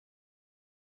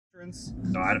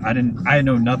No, I didn't. I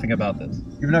know nothing about this.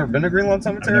 You've never been to Greenlawn I've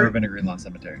Cemetery? never been to Greenlawn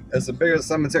Cemetery. It's the biggest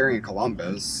cemetery in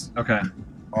Columbus. Okay.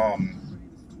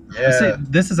 Yeah.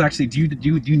 This is actually. Do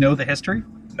you know the history?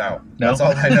 No. No? That's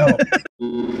all I know.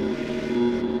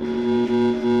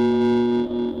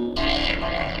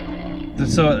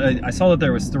 So I saw that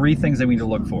there was 3 things that we need to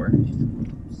look for.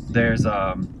 There's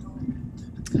the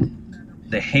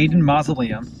Hayden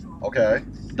Mausoleum, Okay.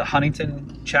 the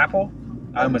Huntington Chapel.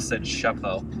 I almost said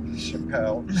Chapel.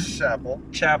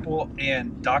 Chapel,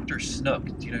 and Dr. Snook.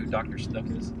 Do you know who Dr. Snook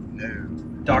is? No.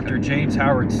 Dr. James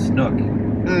Howard Snook.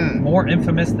 More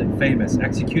infamous than famous,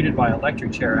 executed by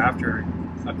electric chair after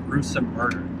a gruesome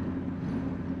murder.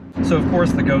 So of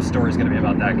course the ghost story is going to be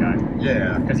about that guy.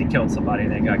 Yeah. Because he killed somebody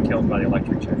and then got killed by the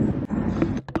electric chair.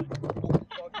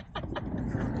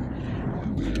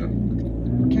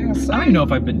 I don't even know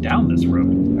if I've been down this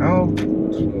road. Oh.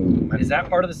 Is that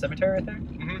part of the cemetery right there?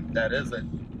 Mm-hmm. That is it.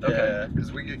 Okay. Yeah,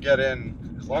 because we could get in,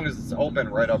 as long as it's open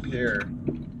right up here.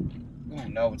 Oh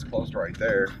no, it's closed right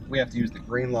there. We have to use the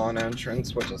green lawn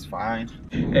entrance, which is fine.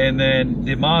 And then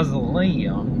the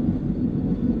mausoleum,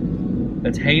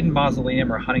 that's Hayden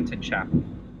Mausoleum or Huntington Chapel.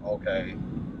 Okay.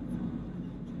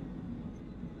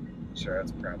 Sure,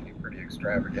 that's probably pretty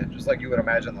extravagant. Just like you would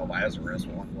imagine the Lazarus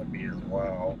one would be as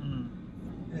well.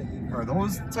 Are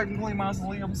those technically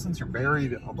mausoleums since you're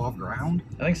buried above ground?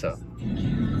 I think so.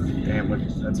 Damn,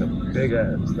 that's a big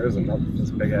ass. There's another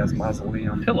this big ass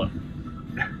mausoleum. Pillow.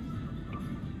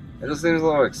 It just seems a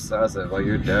little excessive. Like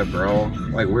you're dead, bro.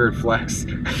 Like weird flex.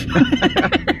 The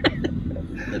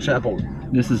chapel.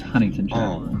 This is Huntington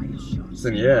Chapel. So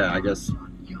yeah, I guess.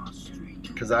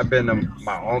 Because I've been to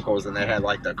my uncle's and they had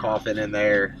like the coffin in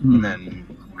there and then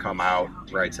come out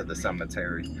right to the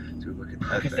cemetery. Dude, look at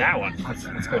that. Look at that one. Let's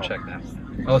go check that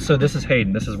one. Oh, so this is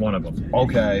Hayden. This is one of them.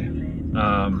 Okay.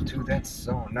 Dude, that's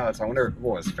so nuts. I wonder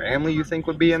what his family you think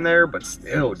would be in there, but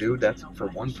still, dude, that's for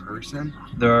one person.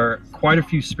 There are quite a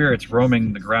few spirits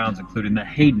roaming the grounds, including the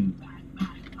Hayden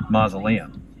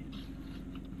Mausoleum.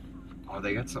 Oh,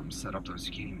 they got something set up that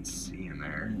you can't even see in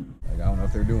there. Like, I don't know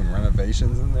if they're doing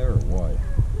renovations in there or what.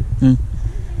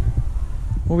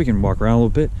 Well, we can walk around a little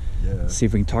bit. Yeah. See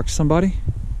if we can talk to somebody.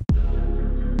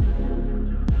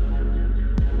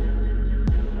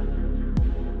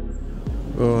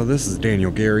 This is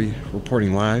Daniel Gary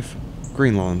reporting live,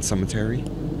 Greenlawn Cemetery.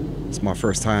 It's my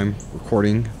first time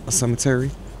recording a cemetery.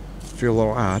 Feel a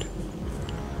little odd.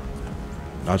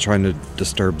 Not trying to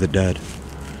disturb the dead.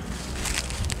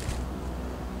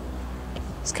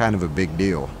 It's kind of a big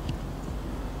deal.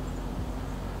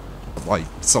 Like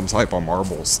some type of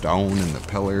marble stone in the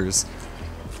pillars.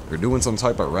 They're doing some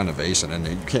type of renovation and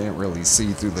you can't really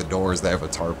see through the doors. They have a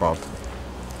tarp up.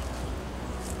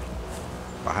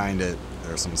 Behind it,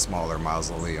 there's some smaller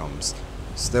mausoleums.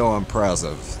 Still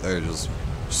impressive. They're just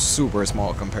super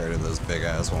small compared to this big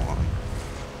ass one.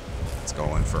 Let's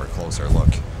go in for a closer look.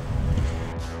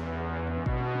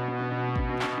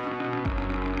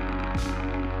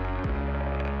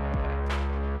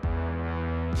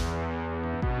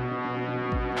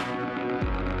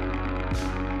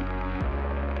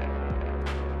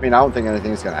 I mean, I don't think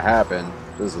anything's gonna happen.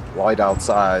 There's a light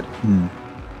outside.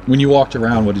 When you walked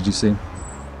around, what did you see?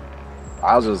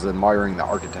 I was just admiring the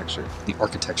architecture. The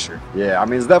architecture. Yeah, I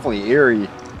mean, it's definitely eerie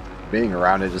being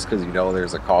around it just because you know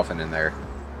there's a coffin in there.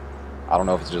 I don't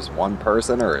know if it's just one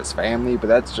person or his family, but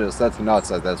that's nuts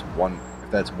that that's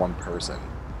one person.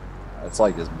 It's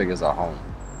like as big as a home.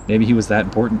 Maybe he was that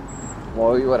important.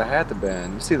 Well, he would have had to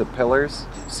been. You see the pillars?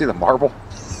 You see the marble?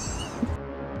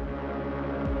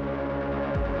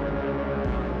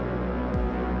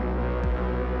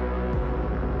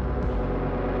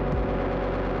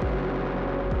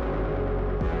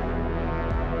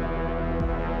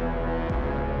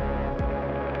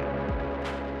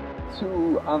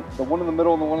 The one in the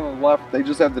middle and the one on the left, they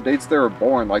just have the dates they were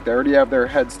born. Like they already have their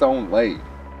headstone laid.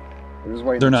 They're just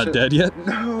waiting. They're not dead yet?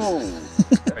 No.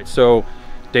 Right, so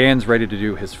Dan's ready to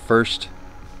do his first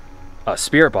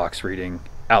spirit box reading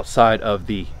outside of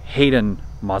the Hayden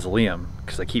Mausoleum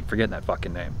because I keep forgetting that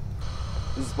fucking name.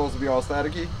 This is supposed to be all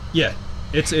staticky? Yeah,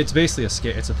 it's basically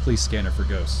it's a police scanner for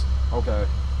ghosts. Okay.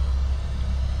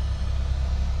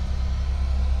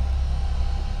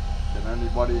 Can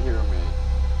anybody hear me?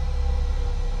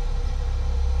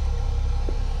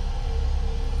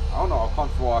 I don't know how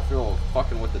comfortable I feel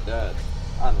fucking with the dead,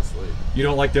 honestly. You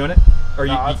don't like doing it? Or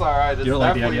no, it's alright. You don't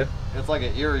like the idea? It's like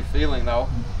an eerie feeling, though.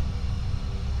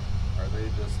 Are they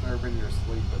disturbing your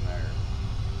sleep in there?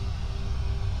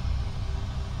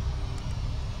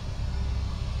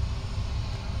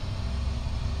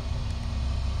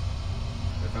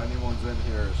 If anyone's in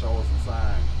here, show us a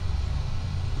sign.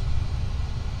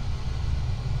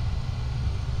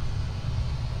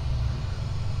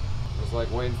 was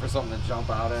like waiting for something to jump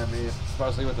out at me,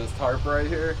 especially with this tarp right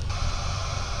here.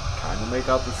 Kind of make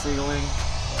out the ceiling,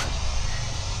 but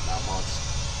not much.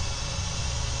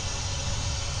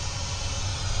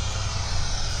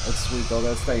 That's sweet though,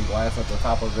 that stained glass at the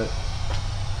top of it.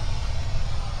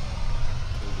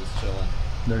 They're just chilling.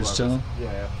 They're just chilling?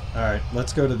 Yeah. Alright,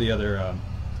 let's go to the other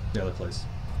place.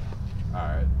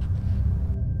 Alright.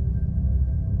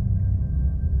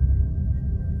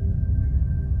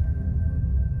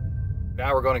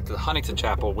 Now we're going to the Huntington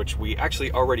Chapel, which we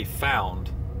actually already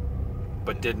found,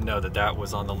 but didn't know that that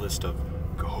was on the list of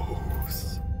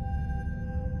ghosts.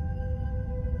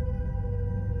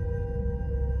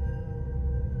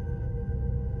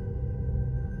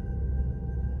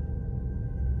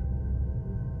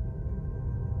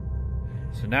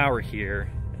 So now we're here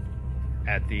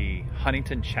at the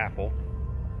Huntington Chapel.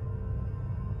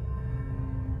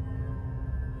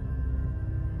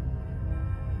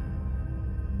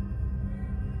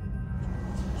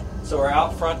 So we're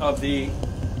out front of the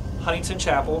Huntington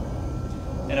Chapel,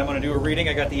 and I'm going to do a reading.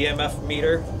 I got the EMF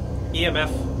meter,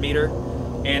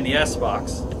 and the S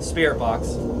box, spirit box.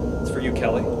 It's for you,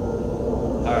 Kelly.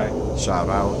 All right. Shout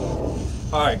out. All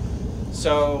right.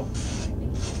 So,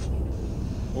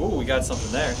 ooh, we got something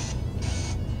there.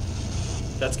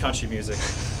 That's country music.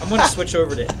 I'm going to switch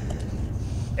over to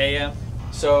AM.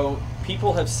 So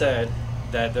people have said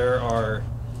that there are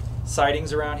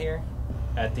sightings around here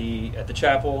at the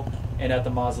chapel and at the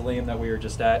mausoleum that we were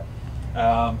just at.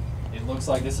 It looks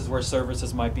like this is where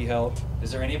services might be held.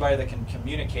 Is there anybody that can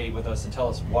communicate with us and tell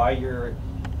us why you're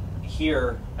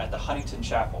here at the Huntington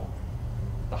Chapel,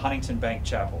 the Huntington Bank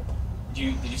Chapel?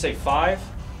 Did you say 5?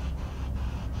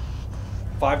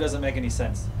 5 doesn't make any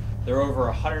sense. There are over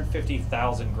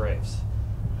 150,000 graves.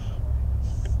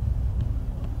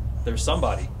 There's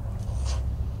somebody.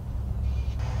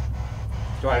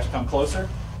 Do I have to come closer?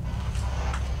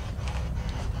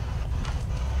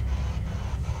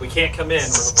 We can't come in.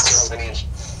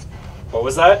 What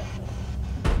was that?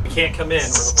 We can't come in.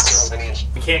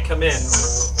 We can't come in.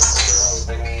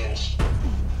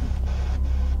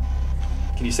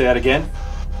 Can you say that again?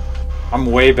 I'm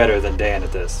way better than Dan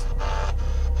at this.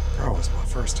 Bro, it's my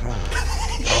first time.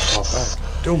 Off my back.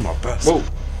 Doing my best. Whoa.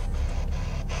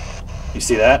 You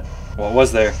see that? What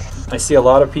was there? I see a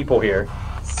lot of people here.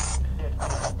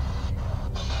 I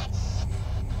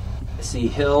see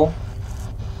Hill.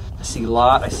 I see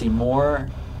Lot. I see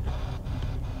Moore.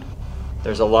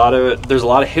 There's a lot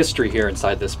of history here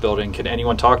inside this building. Can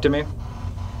anyone talk to me?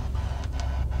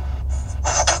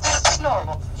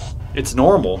 Normal. It's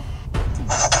normal.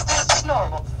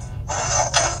 Normal.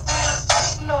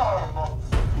 Normal.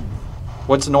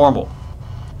 What's normal?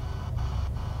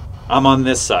 I'm on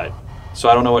this side, so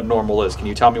I don't know what normal is. Can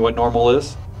you tell me what normal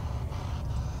is?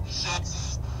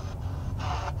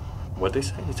 What'd they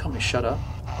say? You tell me shut up?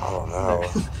 I don't know.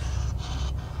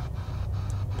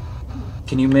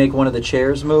 Can you make one of the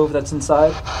chairs move that's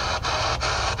inside?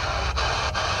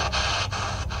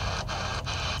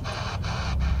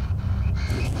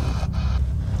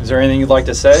 Is there anything you'd like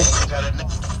to say?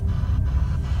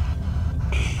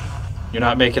 You're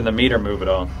not making the meter move at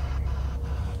all.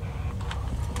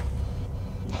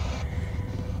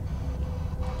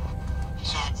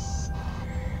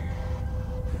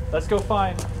 Let's go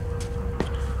find...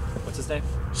 What's his name?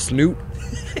 Snoop.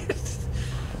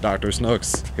 Dr.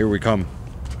 Snooks, here we come.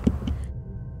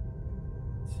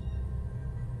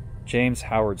 James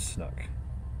Howard Snook.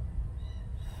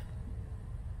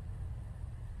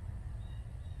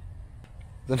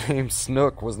 The name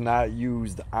Snook was not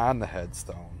used on the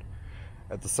headstone.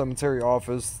 At the cemetery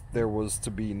office, there was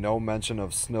to be no mention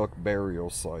of the Snook burial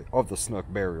site.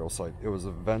 It was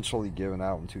eventually given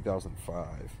out in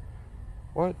 2005.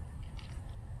 What?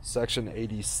 Section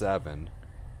 87.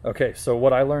 Okay, so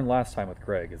what I learned last time with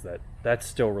Greg is that that's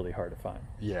still really hard to find.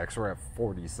 Yeah, because we're at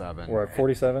 47. We're at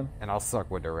 47? And I'll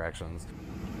suck with directions.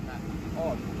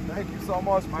 Oh, thank you so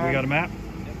much, man. We got a map?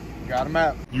 Got a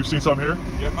map. You seen some here?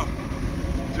 Yeah.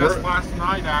 Just last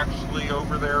night, actually,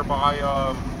 over there by,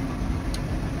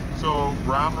 so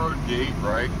Brown Road Gate,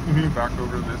 right? Back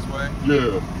over this way.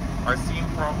 Yeah. I seen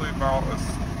probably about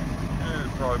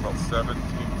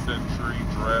 17th century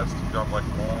dressed. He got like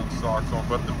long socks on,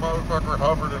 but the motherfucker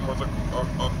hovered and was a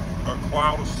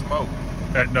cloud of smoke.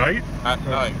 At night? At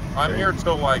night. I'm here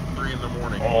till like 3 in the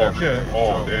morning. Oh, every okay. day,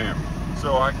 Oh, so, damn.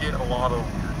 So I get a lot of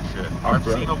weird shit. I've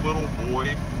seen a little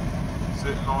boy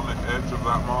sitting on the edge of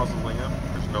that mausoleum.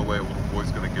 There's no way a little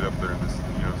boy's gonna get up there and just,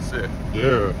 sit.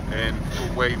 Yeah. And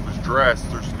the way he was dressed,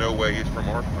 there's no way he's from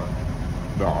our time.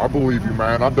 No, I believe you,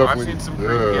 man. I definitely. I've seen some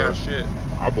creepy ass shit.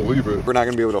 I believe it. We're not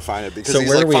gonna be able to find it because So he's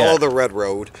where like, are we follow at? the red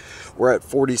road. We're at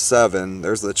 47.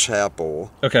 There's the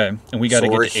chapel. Okay, and we got to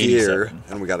So get we're to here, 87.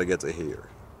 and we got to get to here.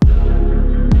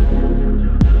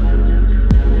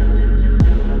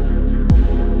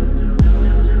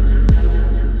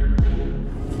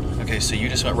 Okay, so you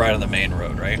just went right on the main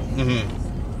road, right? Mm-hmm.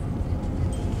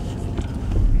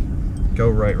 Go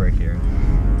right here.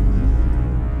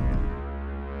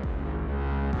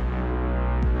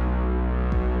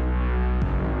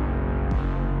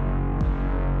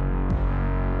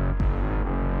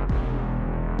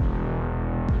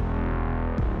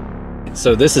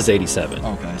 So this is 87.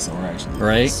 Okay, so we're actually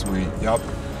Right? Sweet. Yup.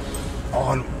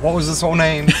 Oh, and what was his whole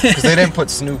name? Because they didn't put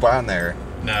Snoop on there.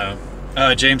 No.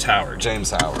 James Howard.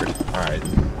 James Howard. All right.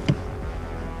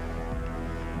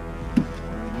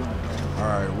 All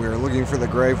right, we're looking for the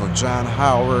grave of John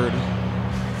Howard.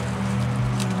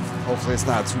 Hopefully it's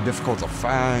not too difficult to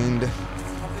find.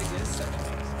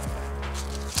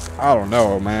 I don't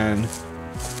know, man.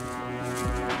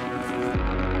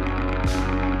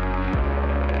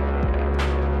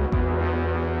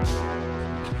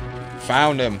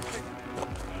 Found him.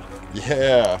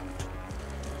 Yeah.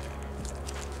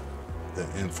 The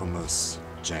infamous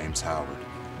James Howard.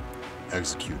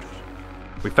 Executed.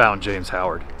 We found James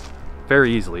Howard.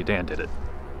 Very easily, Dan did it.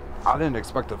 I didn't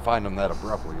expect to find him that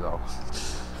abruptly, though.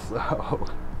 So. Well,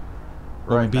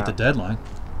 we right beat now, the deadline.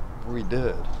 We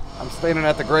did. I'm standing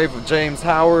at the grave of James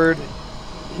Howard.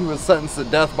 He was sentenced to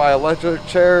death by electric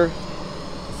chair.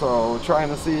 So, trying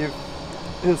to see if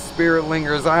his spirit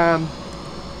lingers on.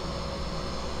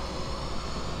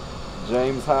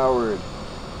 James Howard,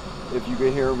 if you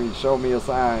can hear me, show me a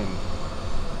sign.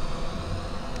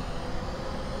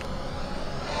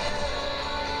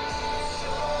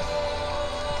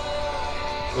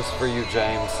 This is for you,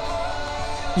 James.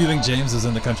 You think James is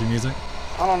into country music?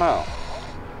 I don't know.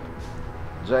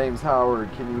 James Howard,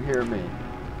 can you hear me?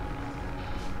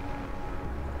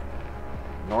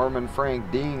 Norman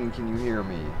Frank Dean, can you hear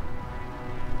me?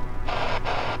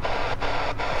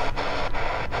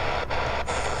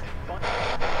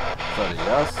 Is that a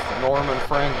yes? Norman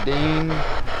Frank Dean?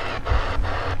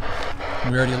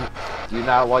 We already. Do you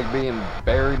not like being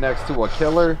buried next to a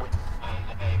killer?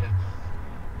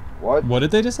 What? What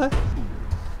did they just say?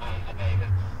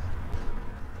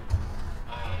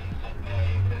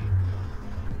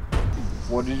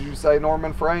 What did you say,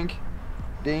 Norman Frank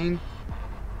Dean?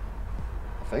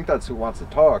 I think that's who wants to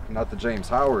talk, not the James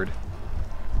Howard.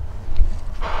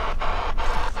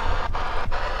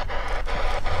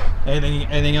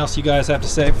 Anything else you guys have to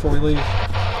say before we leave?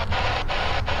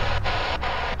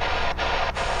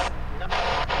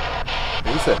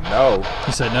 He said no.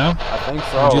 You said no? I think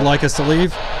so. Would you like us to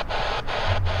leave?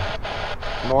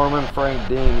 Norman Frank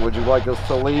Dean, would you like us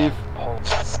to leave?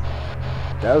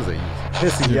 That was a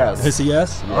hissy yes. Hissy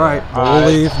yes? Yeah. All right. Well,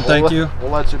 we'll leave. Thank you.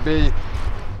 We'll let you be.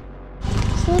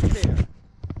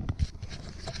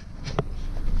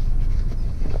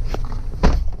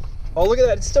 Oh, look at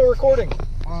that. It's still recording.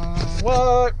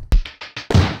 What?